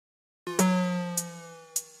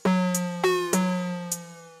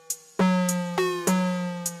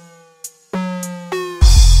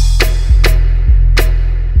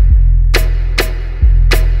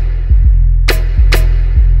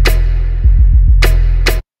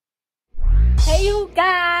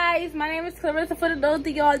guys, my name is Clarissa. For those of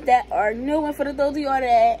y'all that are new and for those of y'all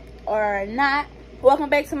that are not, welcome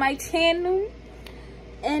back to my channel.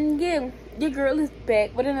 And yeah, your girl is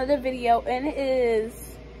back with another video, and it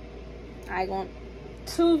is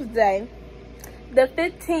Tuesday the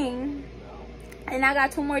 15th, and I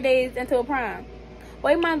got 2 more days until prom.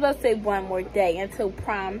 Well, you might as well say 1 more day until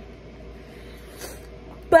prom.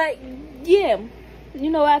 But yeah, you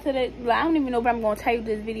know, after that, I don't even know if I'm gonna title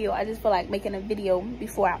this video. I just feel like making a video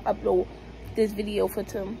before I upload this video for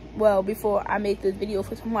before I make this video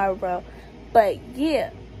for tomorrow, bro. But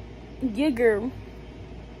yeah, your girl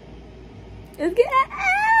is getting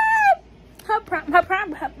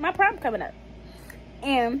my prom coming up,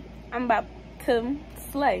 and I'm about to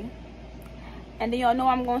slay. And then y'all know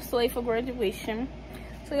I'm gonna slay for graduation,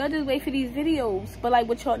 so y'all just wait for these videos. But like,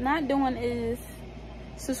 what y'all not doing is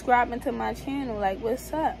subscribing to my channel. Like,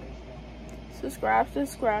 what's up? Subscribe to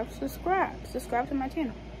my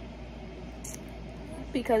channel,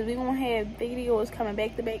 because we gonna have videos coming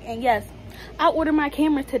back to back. And yes, I ordered my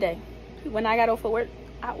camera today. When I got off of work,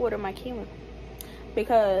 I ordered my camera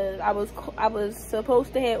because I was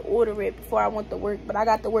supposed to have ordered it before I went to work, but I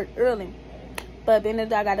got to work early. But then I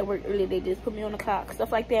got to work early, they just put me on the clock,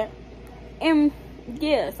 stuff like that. And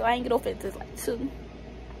yeah, so I ain't get off at just like 2.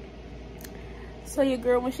 So your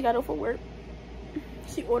girl, when she got off of work,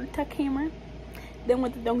 she ordered her camera, then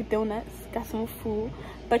went to Dunkin' Donuts, got some food.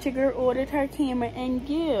 But your girl ordered her camera, and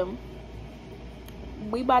yeah,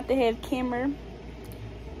 we about to have camera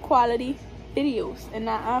quality videos and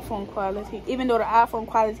not iPhone quality. Even though the iPhone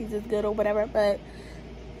quality is good or whatever, but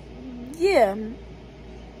yeah,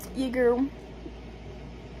 your girl,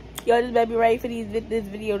 y'all just better be ready for this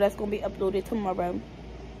video that's gonna be uploaded tomorrow.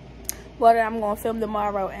 Whether I'm gonna film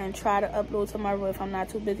tomorrow and try to upload tomorrow if I'm not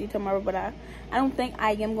too busy tomorrow, but I don't think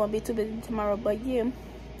I am gonna be too busy tomorrow. But yeah,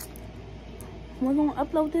 we're gonna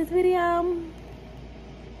upload this video,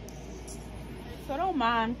 so don't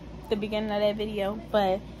mind the beginning of that video.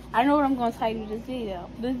 But I know what I'm gonna title this video.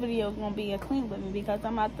 This video is gonna be a clean with me, because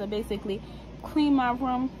I'm about to basically clean my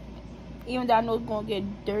room, even though I know it's gonna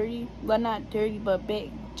get dirty. Well, not dirty, but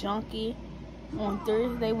big junky on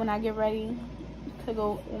Thursday when I get ready to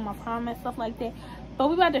go on my prom and stuff like that. But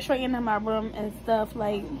we about to straighten up my room and stuff,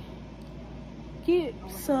 like, yeah.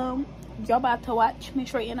 So y'all about to watch me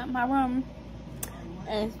straighten up my room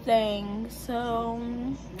and things. So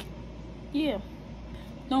yeah,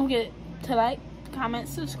 don't forget to like, comment,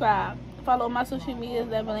 subscribe, follow my social medias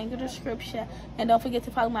that will link in the description, and don't forget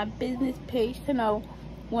to follow my business page to know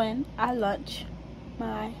when I launch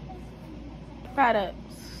my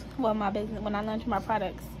products. Well, my business, when I launch my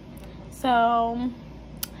products. So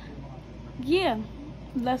yeah,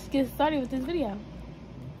 let's get started with this video.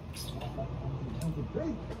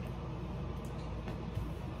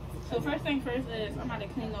 So first thing first is I'm about to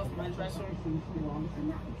clean off my dresser.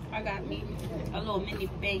 I got me a little mini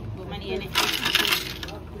bag with money in it.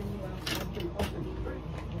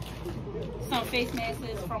 Some face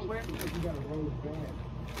masks from work.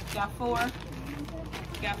 Got 4.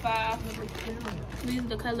 Got 5. These are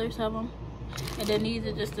the colors of them. And then these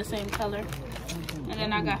are just the same color. And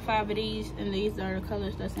then I got 5 of these, and these are the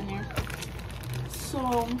colors that's in there.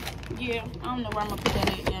 So yeah, I don't know where I'm gonna put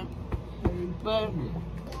that at yet, but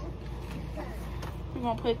we're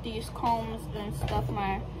gonna put these combs and stuff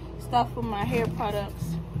with my hair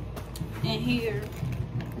products in here.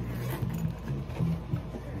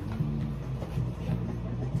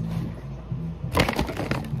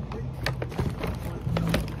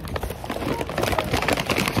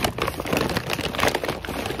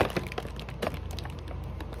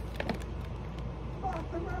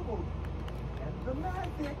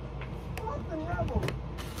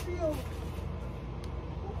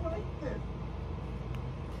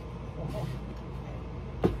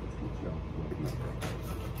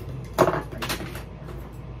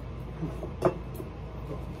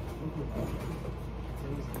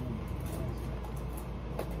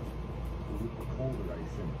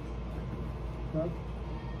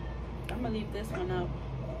 I'm gonna leave this one up,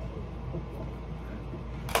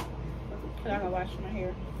 cause I gotta wash my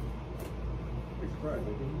hair.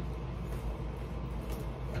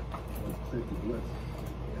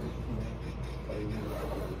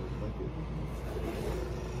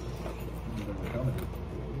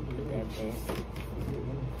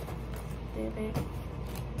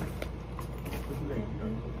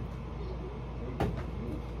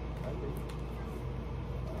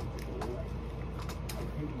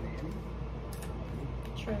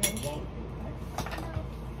 Trash.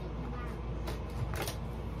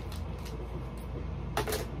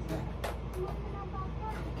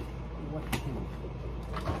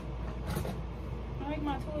 take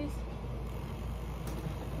my toys?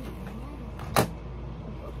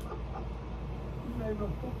 You made a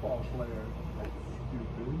football player. That's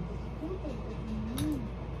stupid.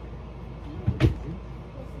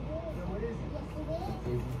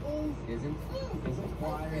 Isn't?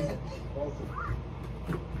 Why is it?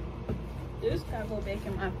 This gotta go back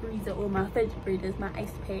in my freezer or my refrigerator. Is my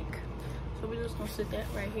ice pack. So we're just gonna sit that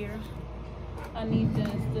right here. I need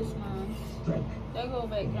this one. That go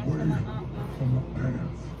back into my aunt.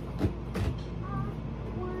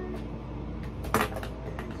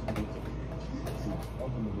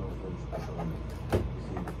 Open the door first.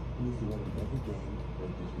 Who's the one in every game that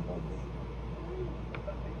gives you ball game?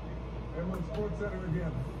 Everyone Sports Center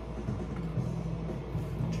again.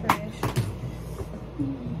 Trash.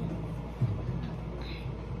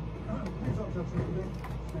 Please don't touch anything.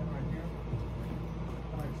 Stand right here.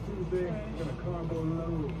 All right, it's Tuesday. We're gonna carbo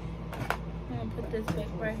load. I'm gonna put this back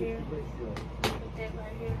right here. Put that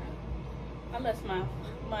right here. I left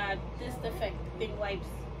my disinfecting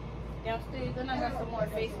wipes downstairs. Then I got some more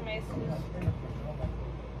face masks.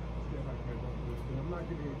 I'm not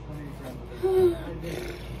giving you 20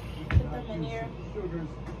 grams. Put them in here. Sugars.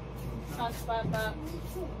 On spot box.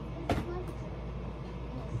 Oh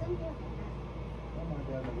my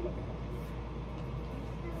God, never let me.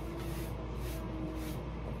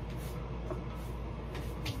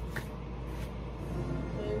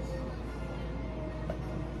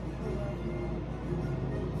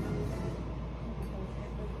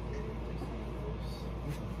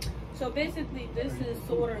 So basically, this is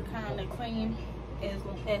sort of kind of clean as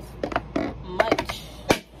much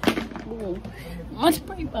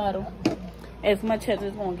spray bottle as much as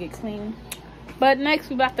it's gonna get clean. But next,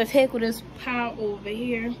 we about to tackle this pile over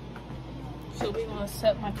here. So we're gonna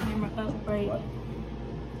set my camera up right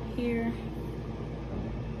here.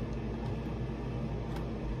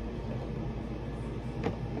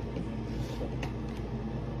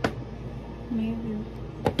 Maybe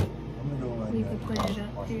we could put it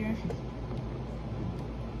up here.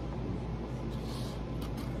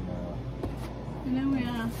 And then we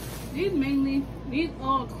these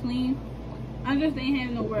all clean. I just ain't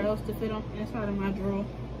have nowhere else to fit them inside of my drawer.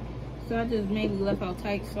 So I just mainly left out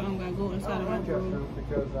tight so I'm gonna go inside of my drawer.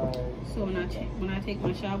 So when I take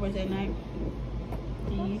my showers at night,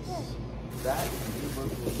 these. That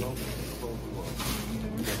universal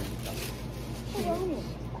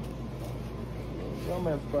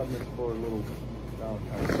romance button is for a little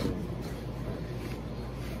Valentine's Day.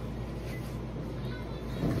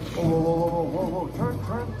 Whoa.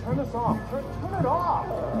 Turn this off. Turn it off.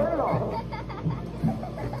 Turn it off.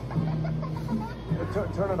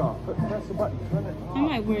 Turn it off. Press the button. Turn it off. I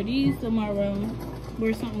might wear these tomorrow.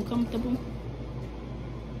 Wear something comfortable.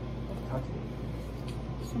 Touch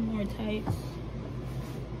it. Some more tights.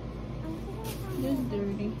 This is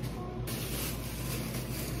dirty.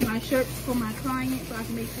 My shirts for my client so I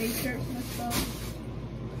can make face shirts and stuff.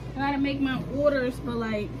 I gotta make my orders, but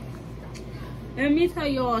like, let me tell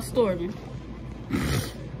y'all a story.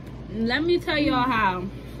 Let me tell y'all how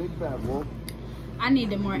Big Bad Wolf. I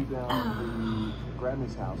needed more. Down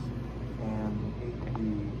Grammy's house and ate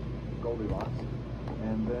the Goldilocks,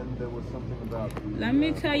 and then there was something about the. Let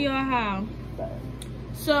me tell y'all how. Bad.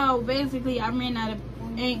 So basically, I ran out of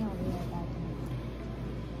ink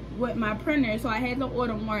with my printer, so I had to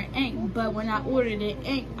order more ink. But when I ordered the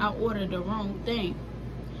ink, I ordered the wrong thing.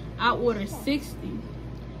 I ordered 60,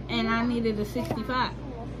 and I needed a 65.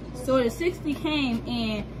 So the 60 came,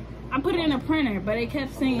 and I put it in a printer, but it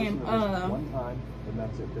kept saying one time, and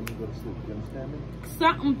that's it. Then you go to sleep. You understand me?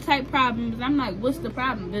 Something type problems. I'm like, what's the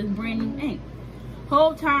problem? There's brand new ink.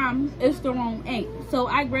 Whole time it's the wrong ink. So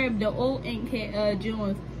I grabbed the old ink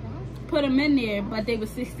Jones, put them in there, but they were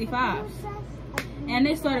 65s. And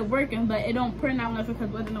they started working, but it don't print out enough because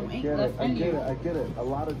there wasn't no ink left in there. I get it. A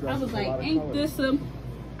lot of dresses. I was like, ink this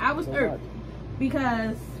I was hurt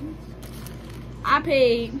because I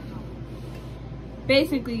paid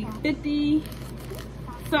basically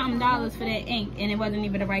 $50-something for that ink, and it wasn't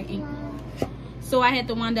even the right ink. So I had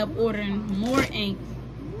to wind up ordering more ink,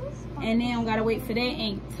 and then I gotta wait for that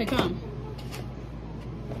ink to come.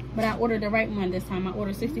 But I ordered the right one this time. I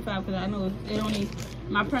ordered 65 because I know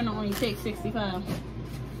my printer only takes 65.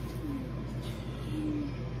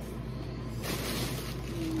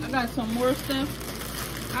 I got some more stuff.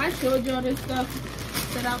 I showed y'all this stuff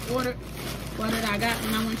that I ordered, or that I got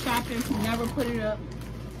when I went shopping. Never put it up.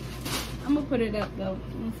 I'm gonna put it up though.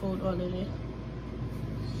 I'm gonna fold all of this.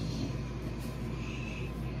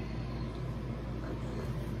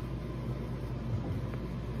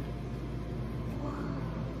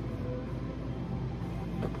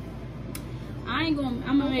 I I'm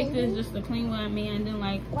gonna make this just a clean one, man, and then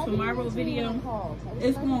like tomorrow video,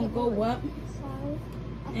 it's gonna go up,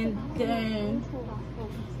 and then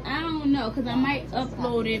I don't know, cause I might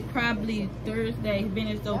upload it probably Thursday. Being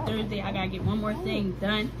as though Thursday I gotta get one more thing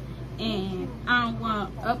done, and I don't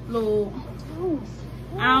want to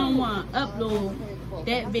upload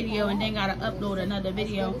that video and then gotta upload another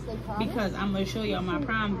video because I'm gonna show y'all my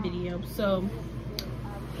prom video. So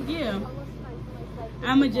yeah,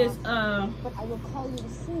 I'ma just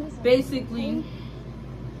basically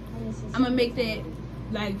I'm gonna make that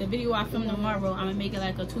like the video I film tomorrow. I'm gonna make it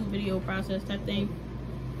like a 2 video process type thing.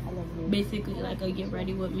 Basically like a get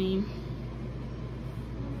ready with me.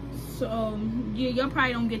 So yeah, y'all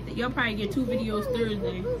probably don't get that. Y'all probably get 2 videos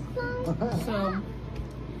Thursday. So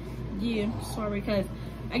yeah, sorry, because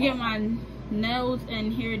I get my nails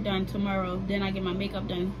and hair done tomorrow, then I get my makeup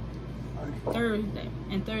done Thursday,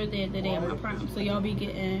 and Thursday is the day of my prom. So y'all be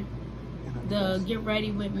getting the get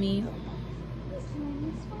ready with me,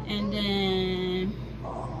 and then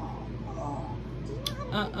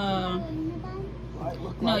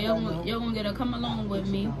no, y'all gonna get a come along with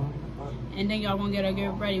me, and then y'all gonna get a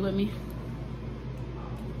get ready with me.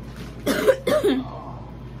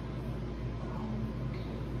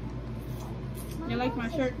 You like my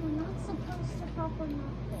shirt?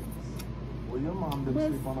 Well, your mom didn't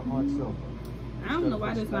sleep on a hard sofa. I don't know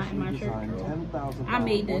why this not in my shirt. I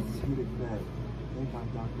made this. Made by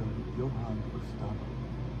Dr. Johann Gustav.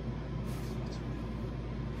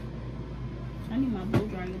 I need my blow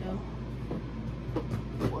dryer though.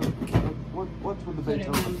 What's with the So that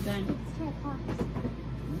Beethoven? when I'm done.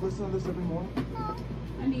 You listen to this every morning?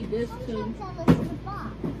 I need this too.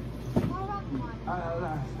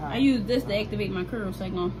 I I use this to activate my curl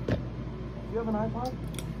signal. Do you have an iPod?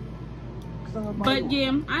 But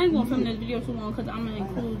yeah, I ain't gonna film this video too long because I'm gonna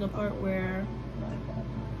include the part where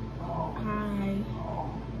I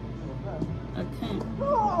attempt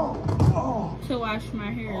to wash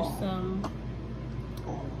my hair. So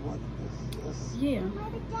yeah.